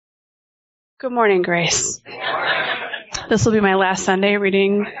Good morning, Grace. This will be my last Sunday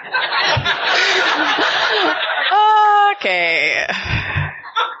reading. Okay.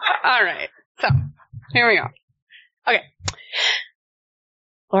 All right. So, here we go. Okay.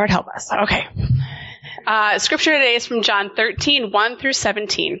 Lord help us. Okay. Scripture today is from John 13, 1 through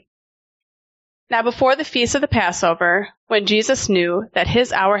 17. Now before the feast of the Passover, when Jesus knew that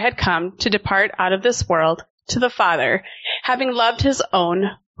his hour had come to depart out of this world to the Father, having loved his own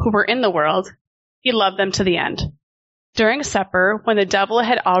who were in the world, he loved them to the end. During supper, when the devil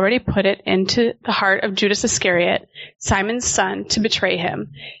had already put it into the heart of Judas Iscariot, Simon's son, to betray him,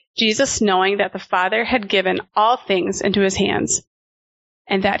 Jesus, knowing that the Father had given all things into his hands,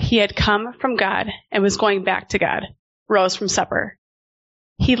 and that he had come from God and was going back to God, rose from supper.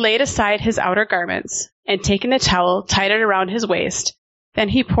 He laid aside his outer garments, and taking the towel, tied it around his waist. Then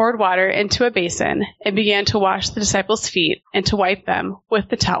he poured water into a basin and began to wash the disciples' feet and to wipe them with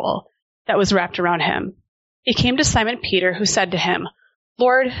the towel that was wrapped around him. He came to Simon Peter, who said to him,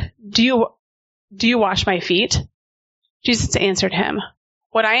 Lord, do you wash my feet? Jesus answered him,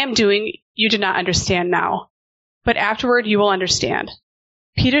 What I am doing you do not understand now, but afterward you will understand.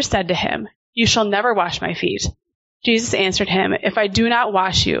 Peter said to him, You shall never wash my feet. Jesus answered him, If I do not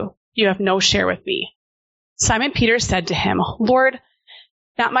wash you, you have no share with me. Simon Peter said to him, Lord,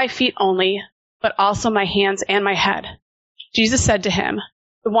 not my feet only, but also my hands and my head. Jesus said to him,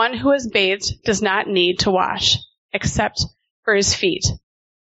 The one who is bathed does not need to wash, except for his feet,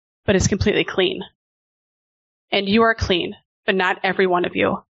 but is completely clean. And you are clean, but not every one of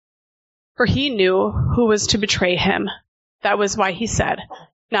you. For he knew who was to betray him. That was why he said,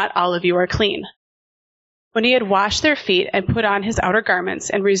 Not all of you are clean. When he had washed their feet and put on his outer garments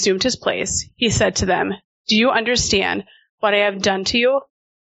and resumed his place, he said to them, Do you understand what I have done to you?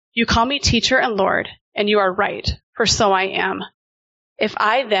 You call me teacher and Lord, and you are right, for so I am. If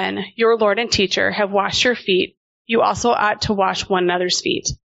I then, your Lord and teacher, have washed your feet, you also ought to wash one another's feet.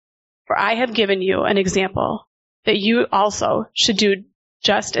 For I have given you an example, that you also should do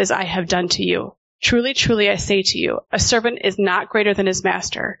just as I have done to you. Truly, truly, I say to you, a servant is not greater than his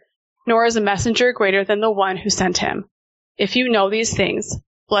master, nor is a messenger greater than the one who sent him. If you know these things,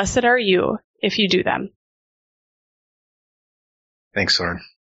 blessed are you if you do them. Thanks, Lord.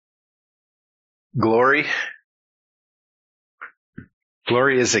 Glory.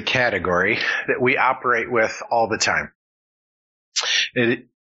 Glory is a category that we operate with all the time.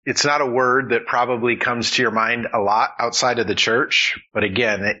 It's not a word that probably comes to your mind a lot outside of the church, but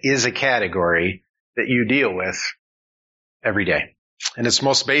again, it is a category that you deal with every day. In its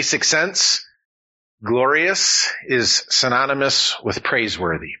most basic sense, glorious is synonymous with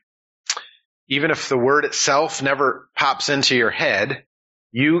praiseworthy. Even if the word itself never pops into your head,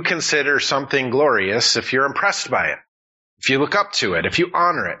 you consider something glorious if you're impressed by it, if you look up to it, if you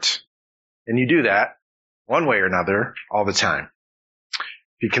honor it. And you do that one way or another all the time.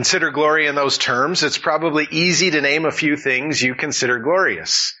 If you consider glory in those terms, it's probably easy to name a few things you consider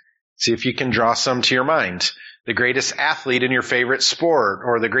glorious. See if you can draw some to your mind. The greatest athlete in your favorite sport,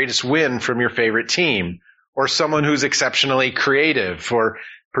 or the greatest win from your favorite team, or someone who's exceptionally creative or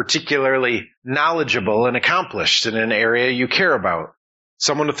particularly knowledgeable and accomplished in an area you care about.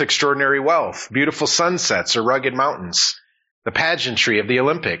 Someone with extraordinary wealth, beautiful sunsets or rugged mountains, the pageantry of the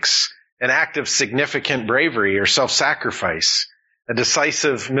Olympics, an act of significant bravery or self-sacrifice, a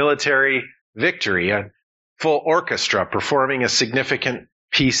decisive military victory, a full orchestra performing a significant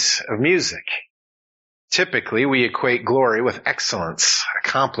piece of music. Typically, we equate glory with excellence,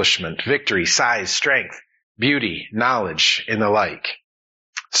 accomplishment, victory, size, strength, beauty, knowledge, and the like.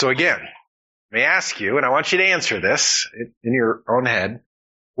 So again, let me ask you, and I want you to answer this in your own head.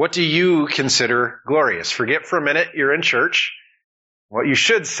 What do you consider glorious? Forget for a minute you're in church, what you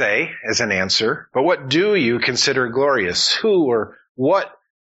should say as an answer, but what do you consider glorious? Who or what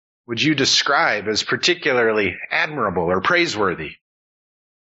would you describe as particularly admirable or praiseworthy?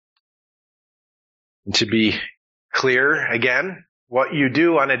 And to be clear, again, what you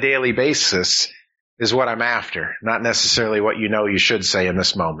do on a daily basis is what I'm after, not necessarily what you know you should say in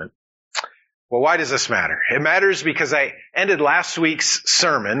this moment. Well, why does this matter? It matters because I ended last week's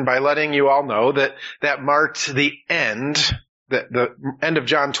sermon by letting you all know that marked the end, the end of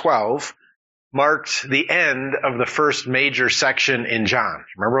John 12, marked the end of the first major section in John.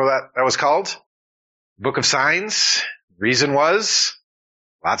 Remember what that was called? Book of Signs. Reason was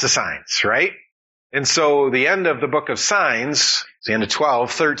lots of signs, right? And so the end of the book of signs, the end of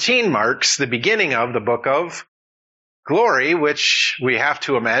 12, 13 marks the beginning of the book of glory, which we have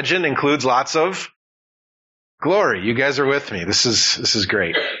to imagine includes lots of glory. You guys are with me. This is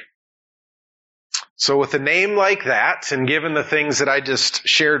great. So with a name like that, and given the things that I just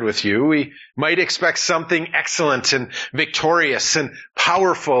shared with you, we might expect something excellent and victorious and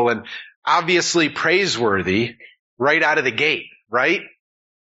powerful and obviously praiseworthy right out of the gate, right?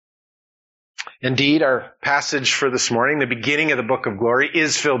 Indeed, our passage for this morning, the beginning of the book of glory,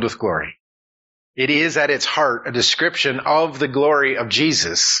 is filled with glory. It is at its heart a description of the glory of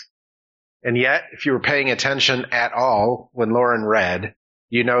Jesus. And yet, if you were paying attention at all when Lauren read,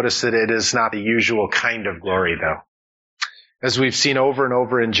 you notice that it is not the usual kind of glory, though. As we've seen over and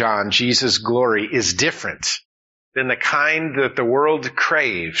over in John, Jesus' glory is different than the kind that the world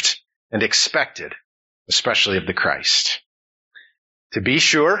craved and expected, especially of the Christ. To be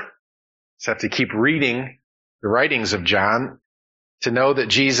sure, just have to keep reading the writings of John to know that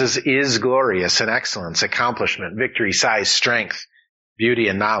Jesus is glorious in excellence, accomplishment, victory, size, strength, beauty,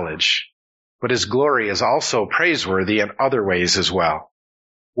 and knowledge. But his glory is also praiseworthy in other ways as well.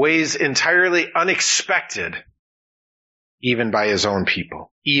 Ways entirely unexpected, even by his own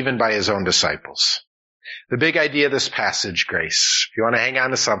people, even by his own disciples. The big idea of this passage, Grace, if you want to hang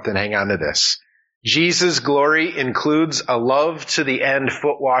on to something, hang on to this. Jesus' glory includes a love to the end,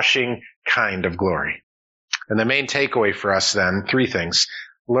 foot-washing kind of glory. And the main takeaway for us then, three things.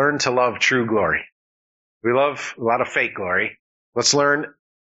 Learn to love true glory. We love a lot of fake glory. Let's learn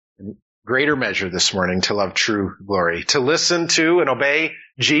in greater measure this morning to love true glory. To listen to and obey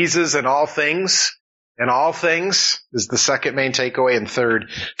Jesus in all things. And all things is the second main takeaway. And third,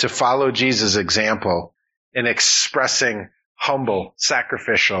 to follow Jesus' example in expressing humble,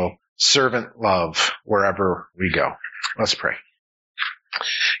 sacrificial, servant love wherever we go. Let's pray.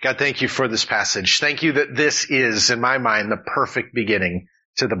 God, thank you for this passage. Thank you that this is, in my mind, the perfect beginning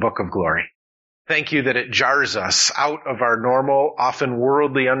to the book of glory. Thank you that it jars us out of our normal, often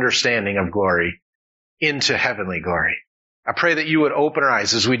worldly understanding of glory into heavenly glory. I pray that you would open our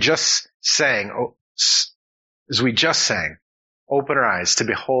eyes as we just sang, open our eyes to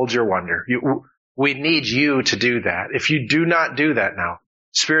behold your wonder. We need you to do that. If you do not do that now,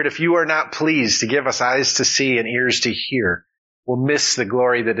 Spirit, if you are not pleased to give us eyes to see and ears to hear, we'll miss the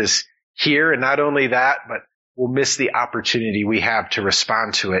glory that is here. And not only that, but we'll miss the opportunity we have to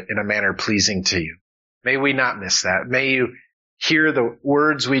respond to it in a manner pleasing to you. May we not miss that. May you hear the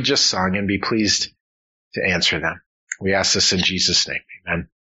words we just sung and be pleased to answer them. We ask this in Jesus' name. Amen.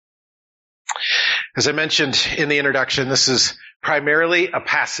 As I mentioned in the introduction, this is primarily a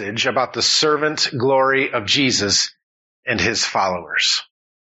passage about the servant glory of Jesus and his followers.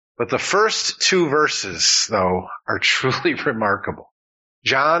 But the first two verses, though, are truly remarkable.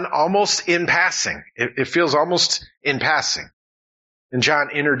 John, almost in passing, it feels almost in passing. And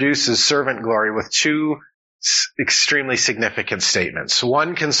John introduces servant glory with two extremely significant statements.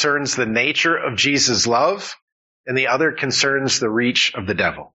 One concerns the nature of Jesus' love, and the other concerns the reach of the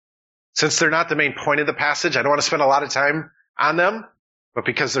devil. Since they're not the main point of the passage, I don't want to spend a lot of time on them, but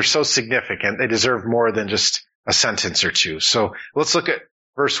because they're so significant, they deserve more than just a sentence or two. So let's look at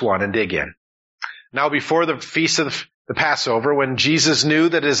verse 1 and dig in. Now before the feast of the Passover, when Jesus knew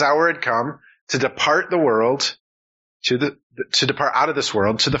that his hour had come to depart the world, to depart out of this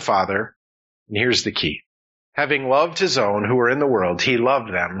world to the Father, and here's the key. Having loved his own who were in the world, he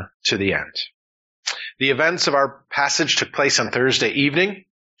loved them to the end. The events of our passage took place on Thursday evening.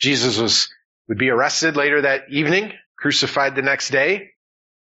 Jesus would be arrested later that evening, crucified the next day.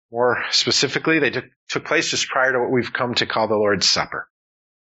 More specifically, they took place just prior to what we've come to call the Lord's Supper.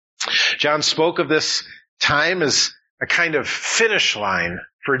 John spoke of this time as a kind of finish line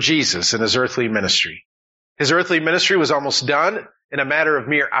for Jesus in his earthly ministry. His earthly ministry was almost done. In a matter of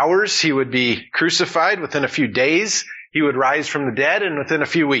mere hours, he would be crucified. Within a few days, he would rise from the dead, and within a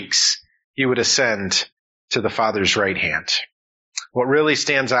few weeks, he would ascend to the Father's right hand. What really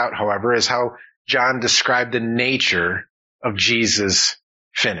stands out, however, is how John described the nature of Jesus'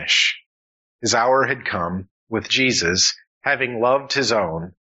 finish. His hour had come with Jesus, having loved his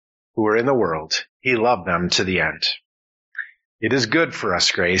own who were in the world. He loved them to the end. It is good for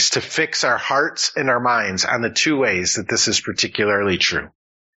us, Grace, to fix our hearts and our minds on the two ways that this is particularly true.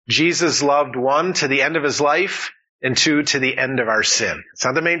 Jesus loved one to the end of his life, and two to the end of our sin. It's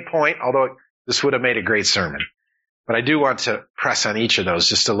not the main point, although this would have made a great sermon. But I do want to press on each of those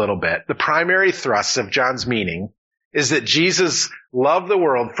just a little bit. The primary thrust of John's meaning is that Jesus loved the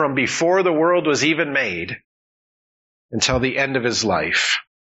world from before the world was even made until the end of his life.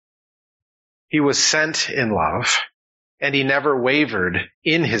 He was sent in love, and he never wavered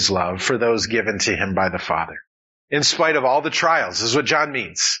in his love for those given to him by the Father. In spite of all the trials, this is what John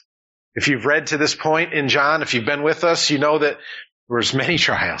means. If you've read to this point in John, if you've been with us, you know that there was many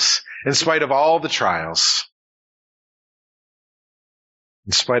trials. In spite of all the trials,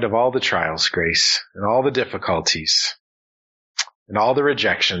 In spite of all the trials, Grace, and all the difficulties, and all the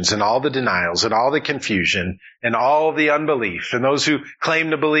rejections, and all the denials, and all the confusion, and all the unbelief, and those who claim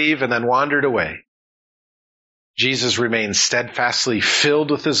to believe and then wandered away, Jesus remains steadfastly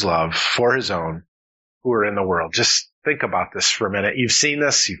filled with his love for his own who are in the world. Just think about this for a minute. You've seen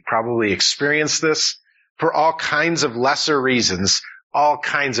this. You've probably experienced this. For all kinds of lesser reasons, all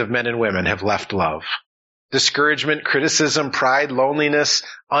kinds of men and women have left love. Discouragement, criticism, pride, loneliness,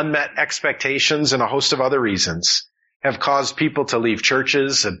 unmet expectations, and a host of other reasons have caused people to leave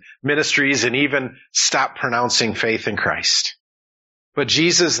churches and ministries and even stop pronouncing faith in Christ. But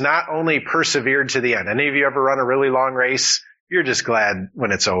Jesus not only persevered to the end. Any of you ever run a really long race? You're just glad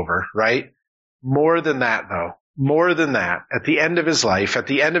when it's over, right? More than that, though. More than that. At the end of his life, at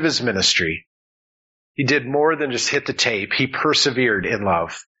the end of his ministry, he did more than just hit the tape. He persevered in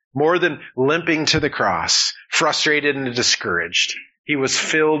love. More than limping to the cross, frustrated and discouraged. He was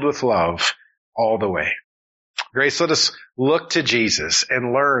filled with love all the way. Grace, let us look to Jesus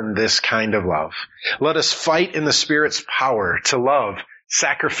and learn this kind of love. Let us fight in the Spirit's power to love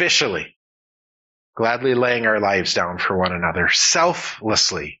sacrificially, gladly laying our lives down for one another,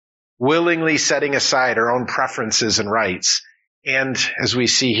 selflessly, willingly setting aside our own preferences and rights, and, as we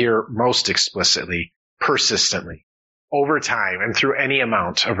see here most explicitly, persistently, over time and through any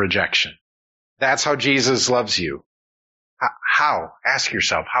amount of rejection. That's how Jesus loves you. How? Ask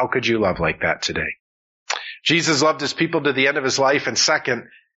yourself, how could you love like that today? Jesus loved his people to the end of his life. And second,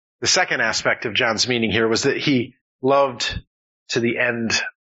 the second aspect of John's meaning here was that he loved to the end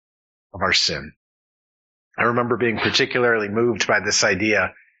of our sin. I remember being particularly moved by this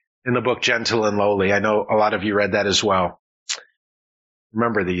idea in the book Gentle and Lowly. I know a lot of you read that as well.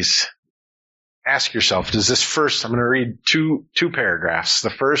 Remember these. Ask yourself, does this first, I'm going to read two paragraphs. The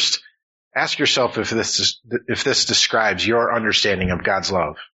first, ask yourself if this describes your understanding of God's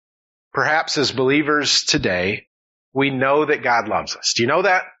love. Perhaps as believers today, we know that God loves us. Do you know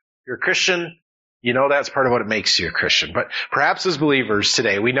that? You're a Christian. You know that's part of what it makes you a Christian. But perhaps as believers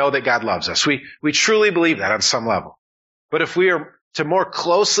today, we know that God loves us. We truly believe that on some level. But if we are to more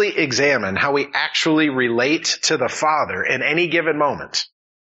closely examine how we actually relate to the Father in any given moment,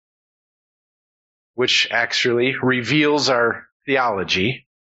 which actually reveals our theology,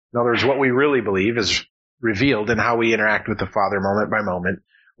 in other words, what we really believe is revealed in how we interact with the Father moment by moment.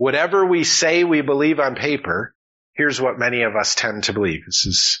 Whatever we say we believe on paper, here's what many of us tend to believe.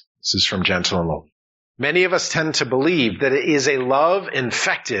 This is from Gentle and Lowly. Many of us tend to believe that it is a love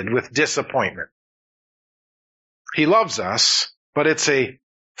infected with disappointment. He loves us, but it's a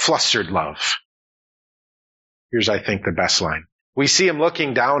flustered love. Here's, I think, the best line. We see him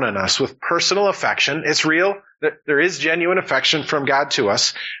looking down on us with personal affection. It's real. There is genuine affection from God to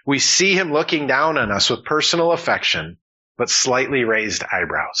us. We see him looking down on us with personal affection, but slightly raised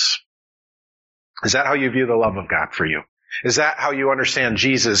eyebrows. Is that how you view the love of God for you? Is that how you understand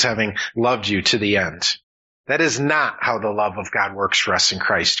Jesus having loved you to the end? That is not how the love of God works for us in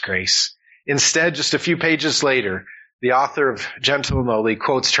Christ, Grace. Instead, just a few pages later, the author of Gentle and Lowly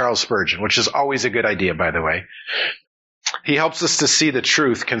quotes Charles Spurgeon, which is always a good idea, by the way. He helps us to see the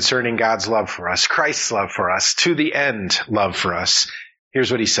truth concerning God's love for us, Christ's love for us, to the end love for us.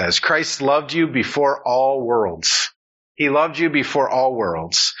 Here's what he says. Christ loved you before all worlds. He loved you before all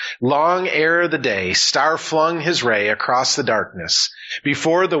worlds. Long ere the day star flung his ray across the darkness,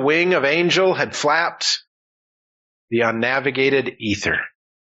 before the wing of angel had flapped the unnavigated ether.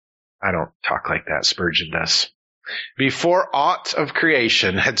 I don't talk like that, Spurgeon does. Before aught of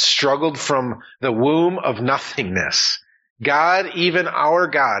creation had struggled from the womb of nothingness, God, even our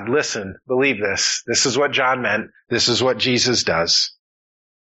God, listen, believe this. This is what John meant. This is what Jesus does.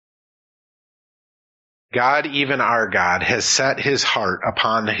 God, even our God, has set his heart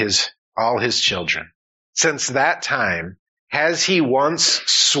upon all his children. Since that time, has he once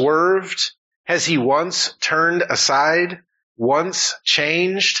swerved? Has he once turned aside? Once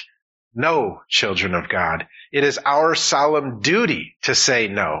changed? No, children of God. It is our solemn duty to say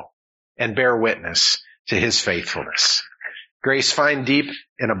no and bear witness to his faithfulness. Grace, find deep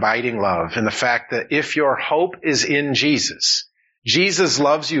and abiding love in the fact that if your hope is in Jesus, Jesus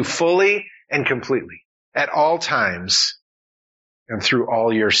loves you fully and completely at all times and through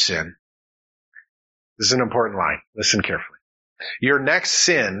all your sin. This is an important line. Listen carefully. Your next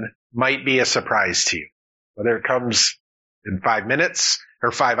sin might be a surprise to you, whether it comes in 5 minutes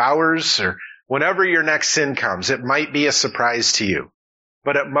or 5 hours or whenever your next sin comes, it might be a surprise to you.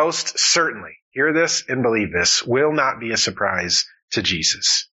 But it most certainly, hear this and believe this, will not be a surprise to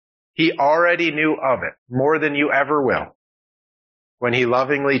Jesus. He already knew of it more than you ever will when he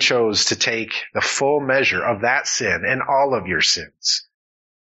lovingly chose to take the full measure of that sin and all of your sins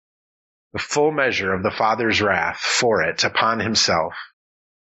the full measure of the Father's wrath for it upon himself.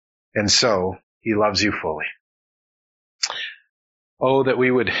 And so he loves you fully. Oh, that we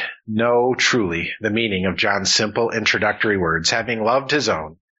would know truly the meaning of John's simple introductory words. Having loved his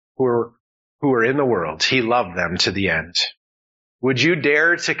own who are in the world, he loved them to the end. Would you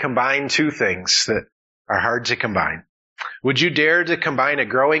dare to combine two things that are hard to combine? Would you dare to combine a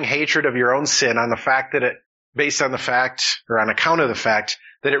growing hatred of your own sin on account of the fact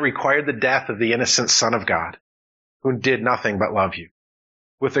that it required the death of the innocent Son of God, who did nothing but love you,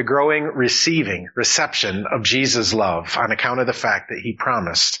 with a growing reception of Jesus' love on account of the fact that he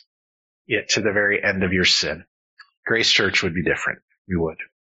promised it to the very end of your sin? Grace Church would be different. We would.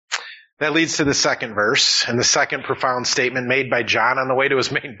 That leads to the second verse and the second profound statement made by John on the way to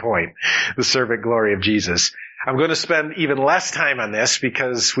his main point, the servant glory of Jesus. I'm going to spend even less time on this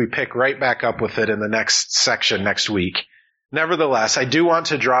because we pick right back up with it in the next section next week. Nevertheless, I do want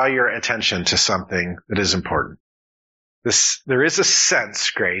to draw your attention to something that is important. There is a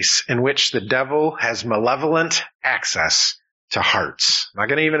sense, Grace, in which the devil has malevolent access to hearts. I'm not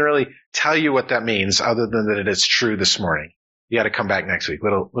going to even really tell you what that means other than that it is true this morning. You got to come back next week.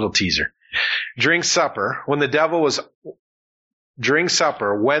 Little teaser. During supper, when the devil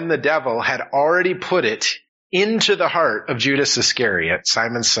had already put it into the heart of Judas Iscariot,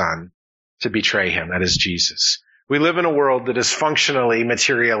 Simon's son, to betray him. That is Jesus. We live in a world that is functionally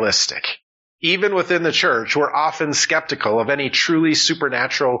materialistic. Even within the church, we're often skeptical of any truly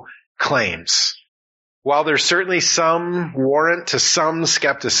supernatural claims. While there's certainly some warrant to some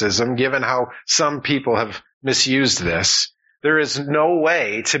skepticism, given how some people have misused this, there is no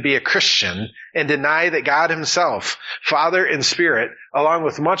way to be a Christian and deny that God himself, Father and Spirit, along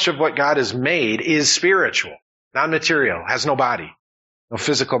with much of what God has made, is spiritual, non-material, has no body, no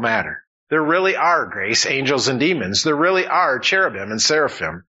physical matter. There really are, Grace, angels and demons. There really are cherubim and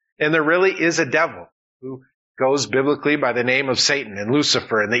seraphim. And there really is a devil who goes biblically by the name of Satan and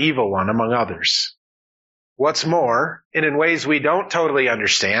Lucifer and the evil one, among others. What's more, and in ways we don't totally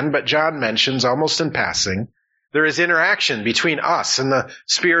understand, but John mentions almost in passing, there is interaction between us and the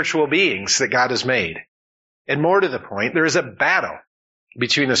spiritual beings that God has made. And more to the point, there is a battle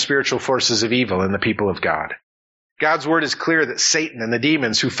between the spiritual forces of evil and the people of God. God's word is clear that Satan and the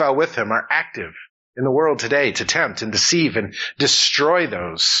demons who fell with him are active in the world today to tempt and deceive and destroy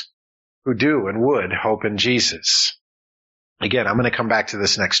those who do and would hope in Jesus. Again, I'm going to come back to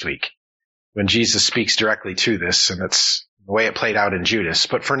this next week when Jesus speaks directly to this, and it's the way it played out in Judas.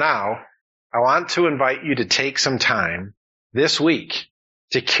 But for now, I want to invite you to take some time this week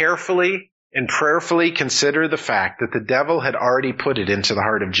to carefully and prayerfully consider the fact that the devil had already put it into the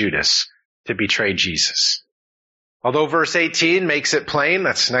heart of Judas to betray Jesus. Although verse 18 makes it plain,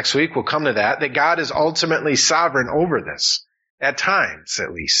 that's next week, we'll come to that God is ultimately sovereign over this, at times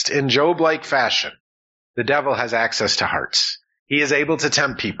at least, in Job-like fashion. The devil has access to hearts. He is able to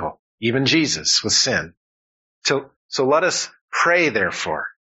tempt people, even Jesus, with sin. So let us pray, therefore,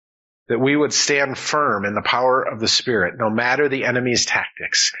 that we would stand firm in the power of the Spirit, no matter the enemy's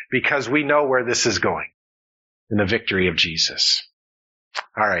tactics, because we know where this is going, in the victory of Jesus.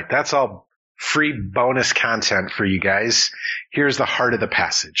 All right, that's all free bonus content for you guys. Here's the heart of the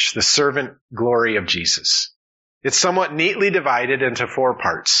passage, the servant glory of Jesus. It's somewhat neatly divided into 4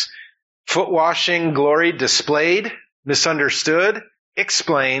 parts. Foot washing glory displayed, misunderstood,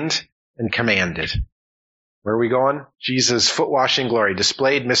 explained, and commanded. Where are we going? Jesus' foot washing glory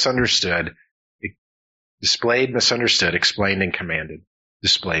displayed, misunderstood, explained, and commanded.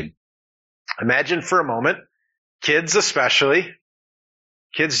 Displayed. Imagine for a moment, kids especially.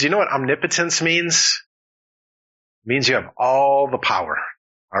 Kids, do you know what omnipotence means? It means you have all the power.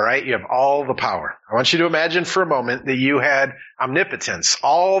 All right? You have all the power. I want you to imagine for a moment that you had omnipotence,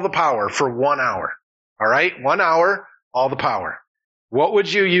 all the power for 1 hour. All right? 1 hour, all the power. What would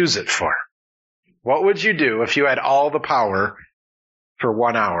you use it for? What would you do if you had all the power for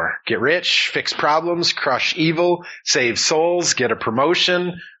 1 hour? Get rich, fix problems, crush evil, save souls, get a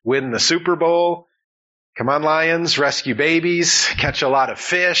promotion, win the Super Bowl. Come on, Lions, rescue babies, catch a lot of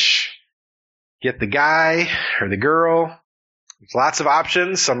fish, get the guy or the girl. There's lots of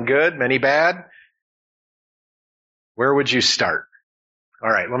options, some good, many bad. Where would you start?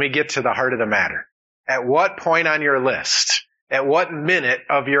 All right, let me get to the heart of the matter. At what point on your list, at what minute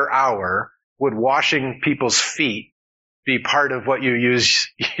of your hour would washing people's feet be part of what you use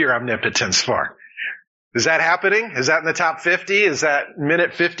your omnipotence for? Is that happening? Is that in the top 50? Is that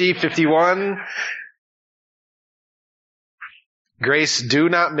minute 50, 51? Grace, do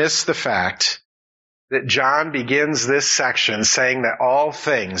not miss the fact that John begins this section saying that all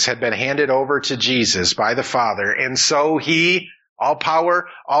things had been handed over to Jesus by the Father, and so he All power,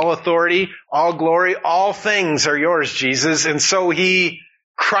 all authority, all glory, all things are yours, Jesus. And so he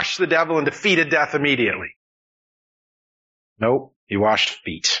crushed the devil and defeated death immediately. Nope, he washed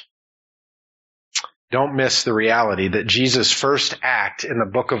feet. Don't miss the reality that Jesus' first act in the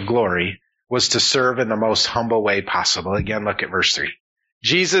book of glory was to serve in the most humble way possible. Again, look at verse 3.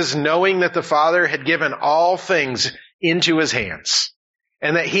 Jesus, knowing that the Father had given all things into his hands,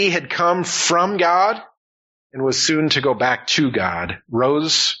 and that he had come from God and was soon to go back to God,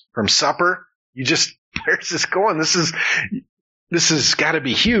 rose from supper. Where's this going? This has got to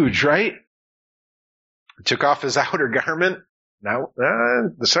be huge, right? Took off his outer garment. No,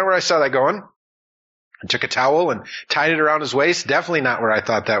 that's not where I saw that going. And took a towel and tied it around his waist. Definitely not where I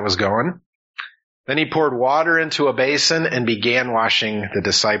thought that was going. Then he poured water into a basin and began washing the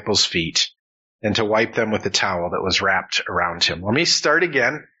disciples' feet and to wipe them with the towel that was wrapped around him. Let me start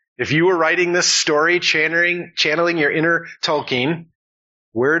again. If you were writing this story, channeling your inner Tolkien,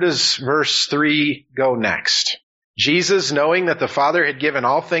 where does verse 3 go next? Jesus, knowing that the Father had given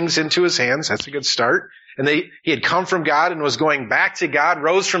all things into his hands, that's a good start, and he had come from God and was going back to God,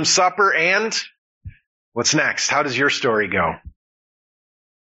 rose from supper, and what's next? How does your story go?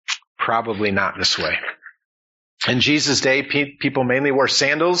 Probably not this way. In Jesus' day, people mainly wore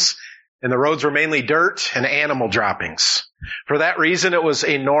sandals, and the roads were mainly dirt and animal droppings. For that reason, it was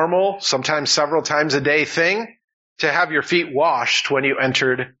a normal, sometimes several times a day thing to have your feet washed when you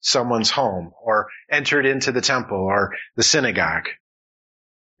entered someone's home or entered into the temple or the synagogue.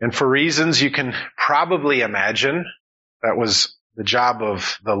 And for reasons you can probably imagine, that was the job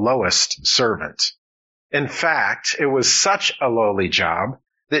of the lowest servant. In fact, it was such a lowly job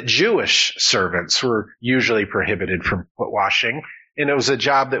that Jewish servants were usually prohibited from foot washing, and it was a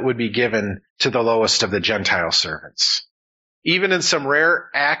job that would be given to the lowest of the Gentile servants. Even in some rare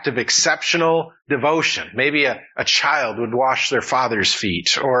act of exceptional devotion, maybe a child would wash their father's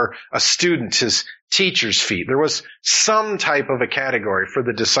feet, or a student his teacher's feet. There was some type of a category for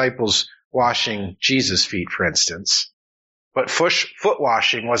the disciples washing Jesus' feet, for instance. But foot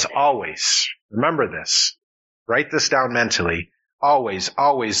washing was always, remember this, write this down mentally, always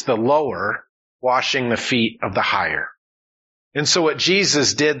the lower washing the feet of the higher. And so what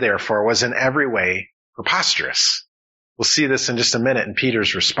Jesus did, therefore, was in every way preposterous. We'll see this in just a minute in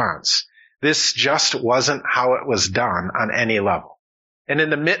Peter's response. This just wasn't how it was done on any level. And in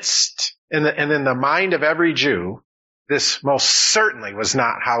the midst, and in the mind of every Jew, this most certainly was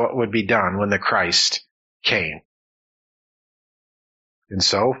not how it would be done when the Christ came. And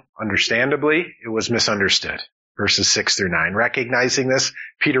so, understandably, it was misunderstood. Verses 6 through 9. Recognizing this,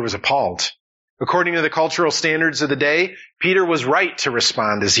 Peter was appalled. According to the cultural standards of the day, Peter was right to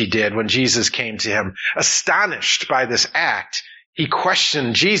respond as he did when Jesus came to him. Astonished by this act, he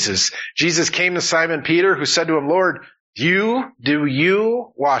questioned Jesus. Jesus came to Simon Peter, who said to him, "Lord, do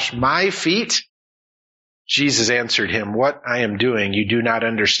you wash my feet?" Jesus answered him, "What I am doing you do not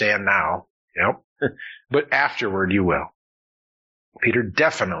understand now. Yep. But afterward you will." Peter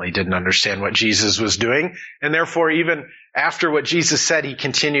definitely didn't understand what Jesus was doing, and therefore even after what Jesus said, he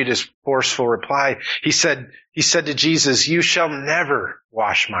continued his forceful reply. He said to Jesus, "You shall never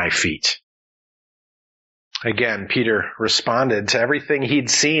wash my feet." Again, Peter responded to everything he'd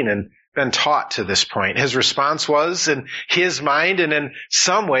seen and been taught to this point. His response was, in his mind and in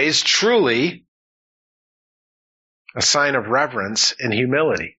some ways, truly a sign of reverence and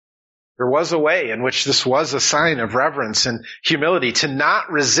humility. There was a way in which this was a sign of reverence and humility. To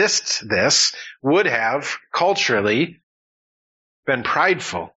not resist this would have culturally been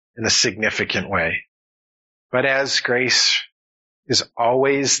prideful in a significant way. But as grace is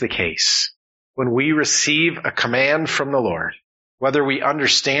always the case, when we receive a command from the Lord, whether we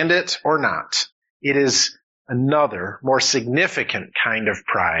understand it or not, it is another, more significant kind of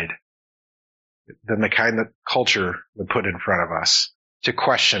pride than the kind that culture would put in front of us, to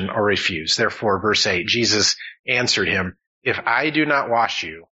question or refuse. Therefore, verse 8, Jesus answered him, "If I do not wash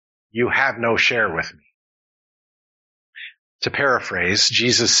you, you have no share with me." To paraphrase,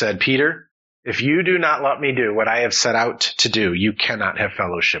 Jesus said, "Peter, if you do not let me do what I have set out to do, you cannot have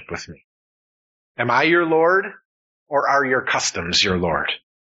fellowship with me. Am I your Lord, or are your customs your Lord?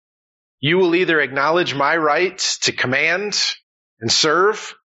 You will either acknowledge my right to command and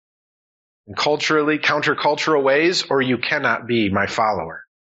serve in culturally, countercultural ways, or you cannot be my follower.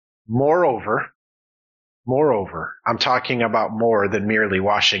 Moreover, I'm talking about more than merely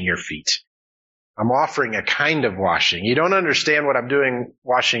washing your feet. I'm offering a kind of washing. You don't understand what I'm doing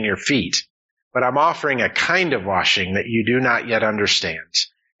washing your feet, but I'm offering a kind of washing that you do not yet understand.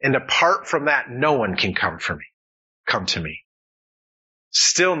 And apart from that, no one can come to me.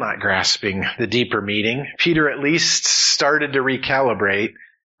 Still not grasping the deeper meaning, Peter at least started to recalibrate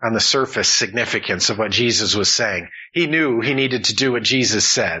on the surface significance of what Jesus was saying. He knew he needed to do what Jesus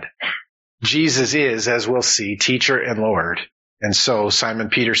said. Jesus is, as we'll see, teacher and Lord. And so Simon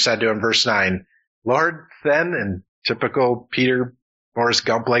Peter said to him, verse 9, Lord, then, in typical Peter Forrest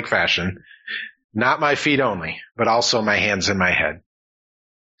Gump-like fashion, not my feet only, but also my hands and my head.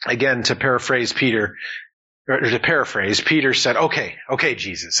 Again, to paraphrase, Peter said, okay,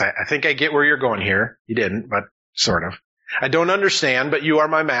 Jesus, I think I get where you're going here. You didn't, but sort of. I don't understand, but you are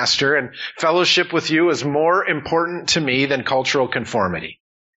my master, and fellowship with you is more important to me than cultural conformity.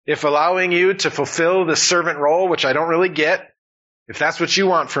 If allowing you to fulfill the servant role, which I don't really get, if that's what you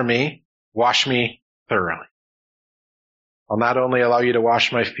want from me, wash me thoroughly. I'll not only allow you to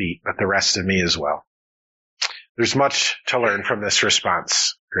wash my feet, but the rest of me as well. There's much to learn from this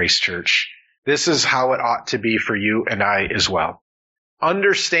response, Grace Church. This is how it ought to be for you and I as well.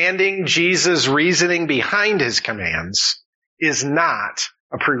 Understanding Jesus' reasoning behind his commands is not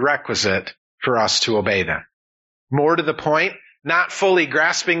a prerequisite for us to obey them. More to the point, not fully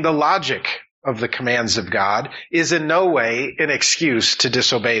grasping the logic of the commands of God is in no way an excuse to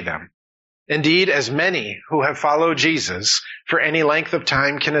disobey them. Indeed, as many who have followed Jesus for any length of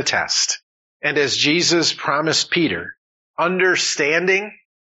time can attest, and as Jesus promised Peter, understanding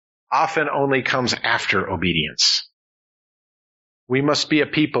often only comes after obedience. We must be a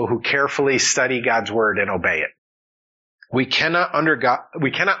people who carefully study God's word and obey it. We cannot honor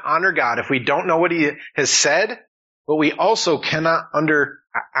God if we don't know what he has said, but we also cannot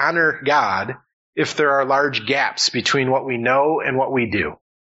honor God if there are large gaps between what we know and what we do.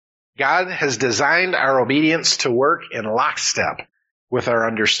 God has designed our obedience to work in lockstep with our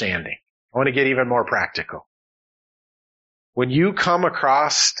understanding. I want to get even more practical. When you come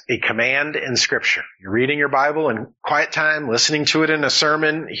across a command in Scripture, you're reading your Bible in quiet time, listening to it in a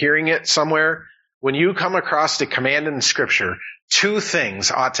sermon, hearing it somewhere. When you come across a command in Scripture, two things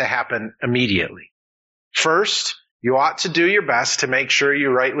ought to happen immediately. First, you ought to do your best to make sure you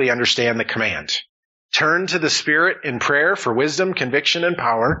rightly understand the command. Turn to the Spirit in prayer for wisdom, conviction, and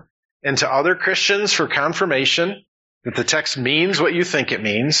power, and to other Christians for confirmation that the text means what you think it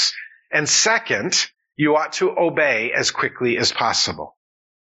means. And second, you ought to obey as quickly as possible.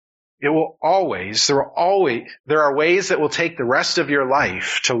 There are ways that will take the rest of your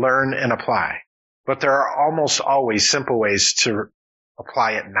life to learn and apply, but there are almost always simple ways to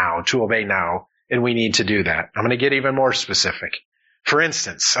apply it now, to obey now, and we need to do that. I'm going to get even more specific. For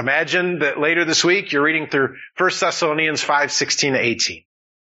instance, imagine that later this week you're reading through 1 Thessalonians 5:16-18.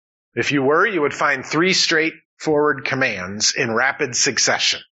 If you were, you would find 3 straightforward commands in rapid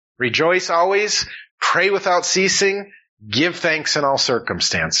succession. Rejoice always, pray without ceasing, give thanks in all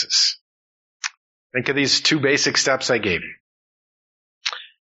circumstances. Think of these 2 basic steps I gave you.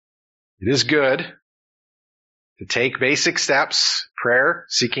 It is good to take basic steps, prayer,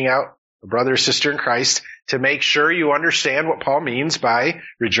 seeking out a brother or sister in Christ, to make sure you understand what Paul means by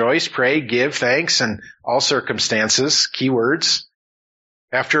rejoice, pray, give thanks in all circumstances, key words.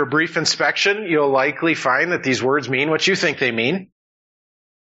 After a brief inspection, you'll likely find that these words mean what you think they mean.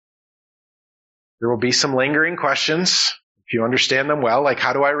 There will be some lingering questions, if you understand them well, like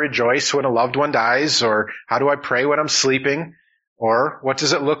how do I rejoice when a loved one dies, or how do I pray when I'm sleeping, or what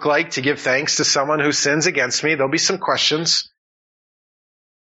does it look like to give thanks to someone who sins against me? There'll be some questions.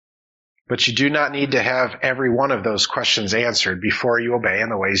 But you do not need to have every one of those questions answered before you obey in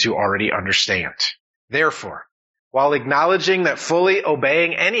the ways you already understand. Therefore, while acknowledging that fully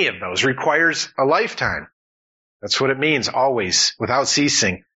obeying any of those requires a lifetime, that's what it means, always, without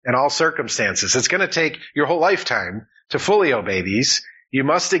ceasing, in all circumstances. It's going to take your whole lifetime to fully obey these. You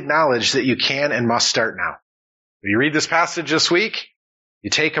must acknowledge that you can and must start now. If you read this passage this week, you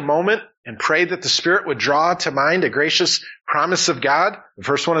take a moment and pray that the Spirit would draw to mind a gracious promise of God. The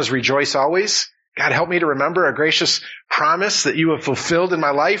first one is rejoice always. God, help me to remember a gracious promise that you have fulfilled in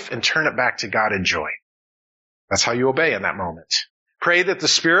my life and turn it back to God in joy. That's how you obey in that moment. Pray that the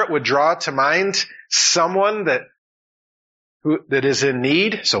Spirit would draw to mind someone that is in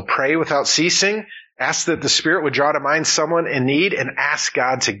need. So pray without ceasing. Ask that the Spirit would draw to mind someone in need and ask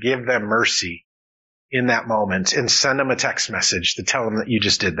God to give them mercy in that moment and send them a text message to tell them that you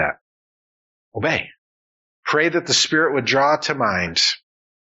just did that. Obey. Pray that the Spirit would draw to mind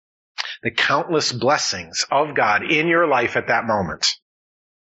the countless blessings of God in your life at that moment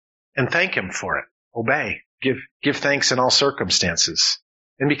and thank Him for it. Obey. Give thanks in all circumstances.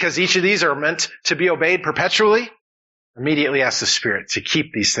 And because each of these are meant to be obeyed perpetually, immediately ask the Spirit to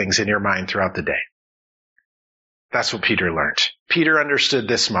keep these things in your mind throughout the day. That's what Peter learned. Peter understood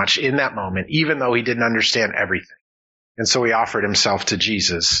this much in that moment, even though he didn't understand everything. And so he offered himself to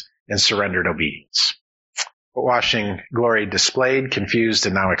Jesus and surrendered obedience. Foot washing glory displayed, confused,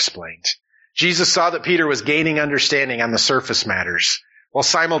 and now explained. Jesus saw that Peter was gaining understanding on the surface matters, while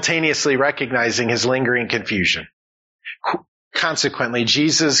simultaneously recognizing his lingering confusion. Consequently,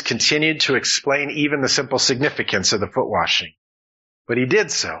 Jesus continued to explain even the simple significance of the foot washing. But he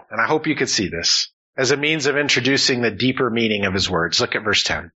did so, and I hope you could see this, as a means of introducing the deeper meaning of his words. Look at verse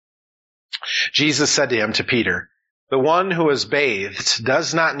 10. Jesus said to him, to Peter, "The one who is bathed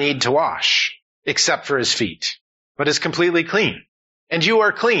does not need to wash, except for his feet, but is completely clean. And you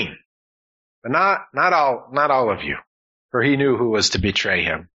are clean, but not all of you." For he knew who was to betray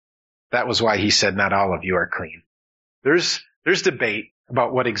him. That was why he said, "Not all of you are clean." There's debate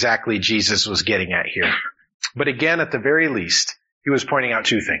about what exactly Jesus was getting at here. But again, at the very least, he was pointing out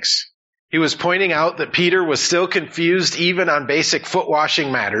two things. He was pointing out that Peter was still confused even on basic foot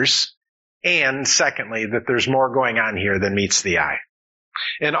washing matters. And secondly, that there's more going on here than meets the eye.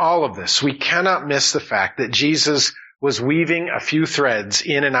 In all of this, we cannot miss the fact that Jesus was weaving a few threads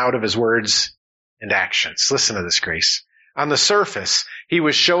in and out of his words and actions. Listen to this, Grace. On the surface, he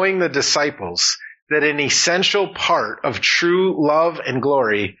was showing the disciples that an essential part of true love and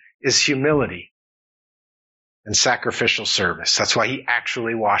glory is humility and sacrificial service. That's why he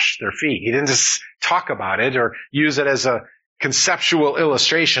actually washed their feet. He didn't just talk about it or use it as a conceptual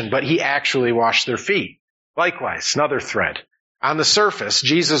illustration, but he actually washed their feet. Likewise, another thread. On the surface,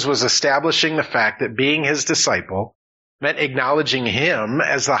 Jesus was establishing the fact that being his disciple meant acknowledging him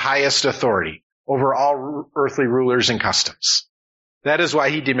as the highest authority over all earthly rulers and customs. That is why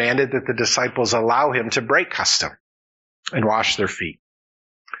he demanded that the disciples allow him to break custom and wash their feet.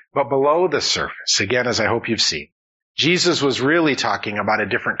 But below the surface, again, as I hope you've seen, Jesus was really talking about a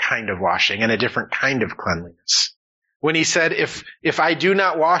different kind of washing and a different kind of cleanliness. When he said, if I do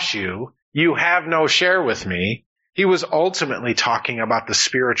not wash you, you have no share with me, he was ultimately talking about the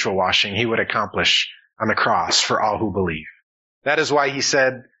spiritual washing he would accomplish on the cross for all who believe. That is why he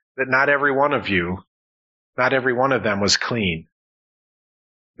said that not every one of them was clean.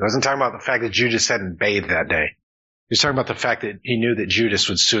 He wasn't talking about the fact that Judas hadn't bathed that day. He was talking about the fact that he knew that Judas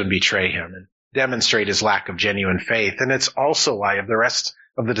would soon betray him and demonstrate his lack of genuine faith. And it's also why of the rest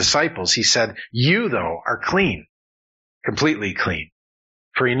of the disciples, he said, "You, though, are clean, completely clean."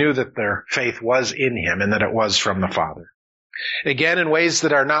 For he knew that their faith was in him and that it was from the Father. Again, in ways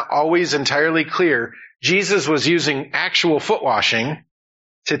that are not always entirely clear, Jesus was using actual foot washing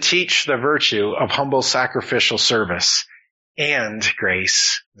to teach the virtue of humble sacrificial service and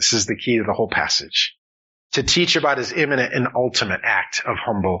grace. This is the key to the whole passage. To teach about his imminent and ultimate act of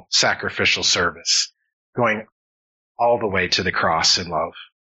humble sacrificial service, going all the way to the cross in love.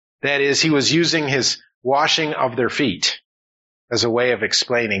 That is, he was using his washing of their feet as a way of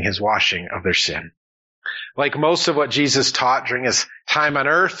explaining his washing of their sin. Like most of what Jesus taught during his time on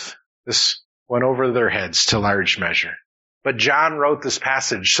earth, this went over their heads to large measure. But John wrote this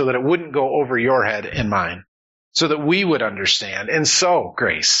passage so that it wouldn't go over your head and mine, so that we would understand. And so,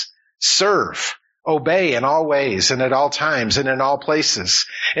 grace, serve, obey in all ways and at all times and in all places,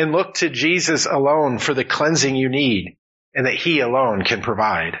 and look to Jesus alone for the cleansing you need and that he alone can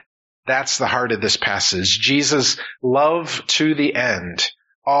provide. That's the heart of this passage. Jesus' love to the end,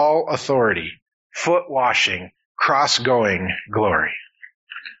 all authority, foot washing, cross-going glory.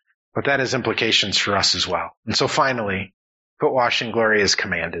 But that has implications for us as well. And so finally, foot washing glory is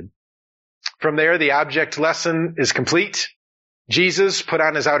commanded. From there, the object lesson is complete. Jesus put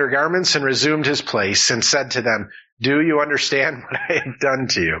on his outer garments and resumed his place and said to them, "Do you understand what I have done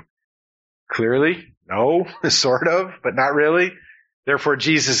to you?" Clearly, no, sort of, but not really. Therefore,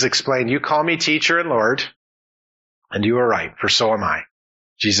 Jesus explained, "You call me teacher and Lord, and you are right, for so am I."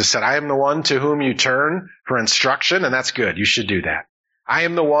 Jesus said, "I am the one to whom you turn for instruction," and that's good. You should do that. "I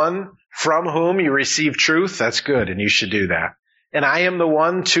am the one from whom you receive truth." That's good, and you should do that. "And I am the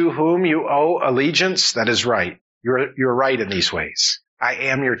one to whom you owe allegiance." That is right. You're right in these ways. I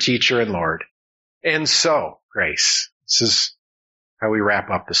am your teacher and Lord. And so, grace, this is how we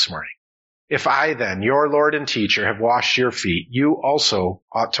wrap up this morning. If I then, your Lord and teacher, have washed your feet, you also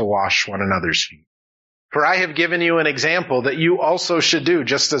ought to wash one another's feet. For I have given you an example that you also should do,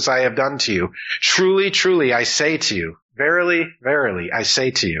 just as I have done to you. Truly, truly, I say to you, verily, verily, I say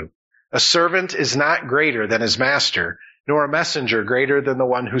to you, a servant is not greater than his master, nor a messenger greater than the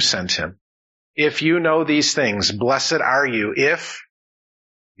one who sent him. If you know these things, blessed are you if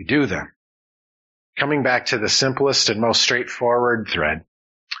you do them. Coming back to the simplest and most straightforward thread,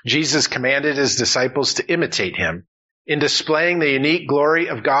 Jesus commanded his disciples to imitate him in displaying the unique glory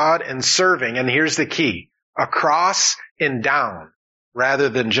of God and serving, and here's the key, across and down rather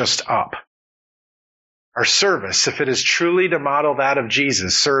than just up. Our service, if it is truly to model that of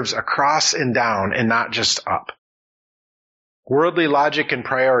Jesus, serves across and down and not just up. Worldly logic and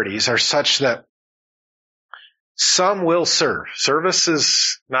priorities are such that some will serve. Service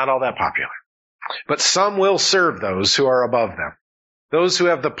is not all that popular. But some will serve those who are above them, those who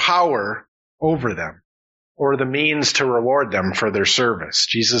have the power over them, or the means to reward them for their service.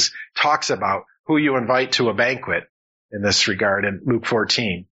 Jesus talks about who you invite to a banquet in this regard in Luke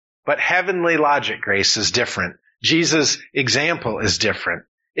 14. But heavenly logic, Grace, is different. Jesus' example is different.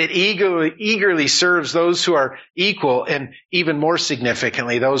 It eagerly serves those who are equal and even more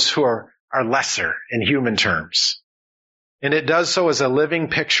significantly, those who are lesser in human terms. And it does so as a living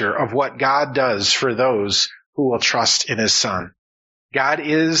picture of what God does for those who will trust in his Son. God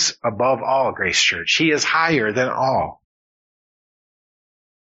is above all, Grace Church. He is higher than all.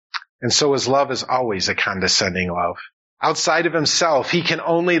 And so his love is always a condescending love. Outside of himself, he can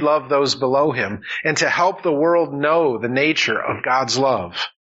only love those below him. And to help the world know the nature of God's love,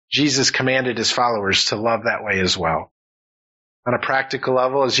 Jesus commanded his followers to love that way as well. On a practical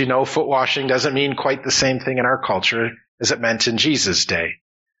level, as you know, foot washing doesn't mean quite the same thing in our culture as it meant in Jesus' day.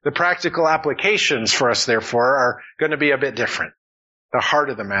 The practical applications for us, therefore, are going to be a bit different. The heart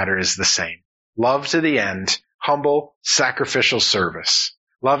of the matter is the same. Love to the end, humble, sacrificial service,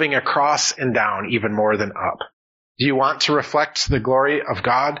 loving across and down even more than up. Do you want to reflect the glory of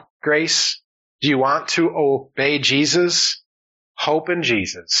God, Grace? Do you want to obey Jesus? Hope in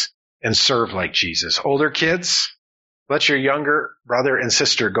Jesus and serve like Jesus. Older kids, let your younger brother and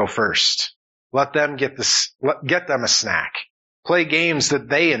sister go first. Let them get them a snack. Play games that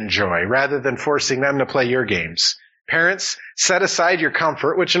they enjoy rather than forcing them to play your games. Parents, set aside your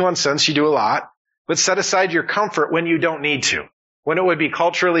comfort, which in one sense you do a lot, but set aside your comfort when you don't need to, when it would be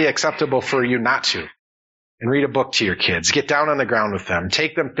culturally acceptable for you not to. And read a book to your kids. Get down on the ground with them.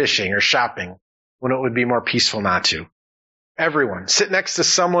 Take them fishing or shopping when it would be more peaceful not to. Everyone, sit next to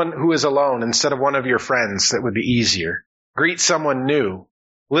someone who is alone instead of one of your friends. That would be easier. Greet someone new.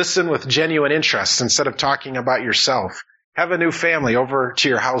 Listen with genuine interest instead of talking about yourself. Have a new family over to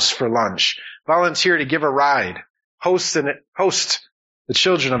your house for lunch. Volunteer to give a ride. Host the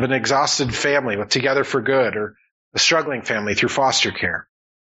children of an exhausted family with Together for Good or a struggling family through foster care.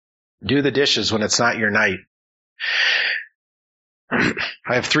 Do the dishes when it's not your night.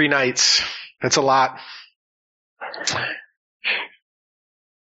 I have 3 nights. That's a lot.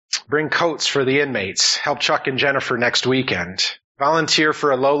 Bring coats for the inmates. Help Chuck and Jennifer next weekend. Volunteer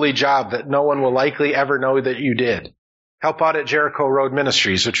for a lowly job that no one will likely ever know that you did. Help out at Jericho Road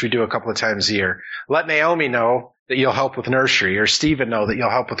Ministries, which we do a couple of times a year. Let Naomi know that you'll help with nursery, or Stephen know that you'll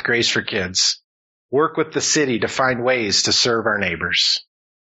help with Grace for Kids. Work with the city to find ways to serve our neighbors.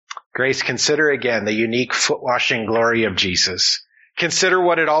 Grace, consider again the unique foot-washing glory of Jesus. Consider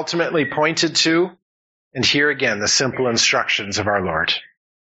what it ultimately pointed to, and hear again the simple instructions of our Lord.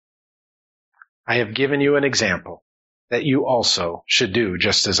 I have given you an example that you also should do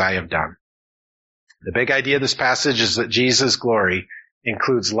just as I have done. The big idea of this passage is that Jesus' glory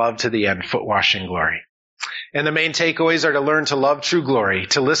includes love to the end, foot-washing glory. And the main takeaways are to learn to love true glory,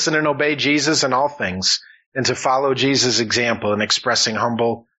 to listen and obey Jesus in all things, and to follow Jesus' example in expressing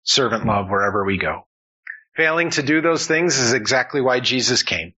humble servant love wherever we go. Failing to do those things is exactly why Jesus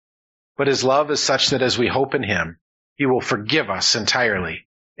came. But his love is such that as we hope in him, he will forgive us entirely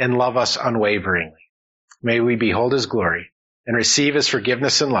and love us unwaveringly. May we behold his glory and receive his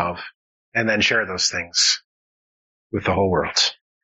forgiveness and love, and then share those things with the whole world.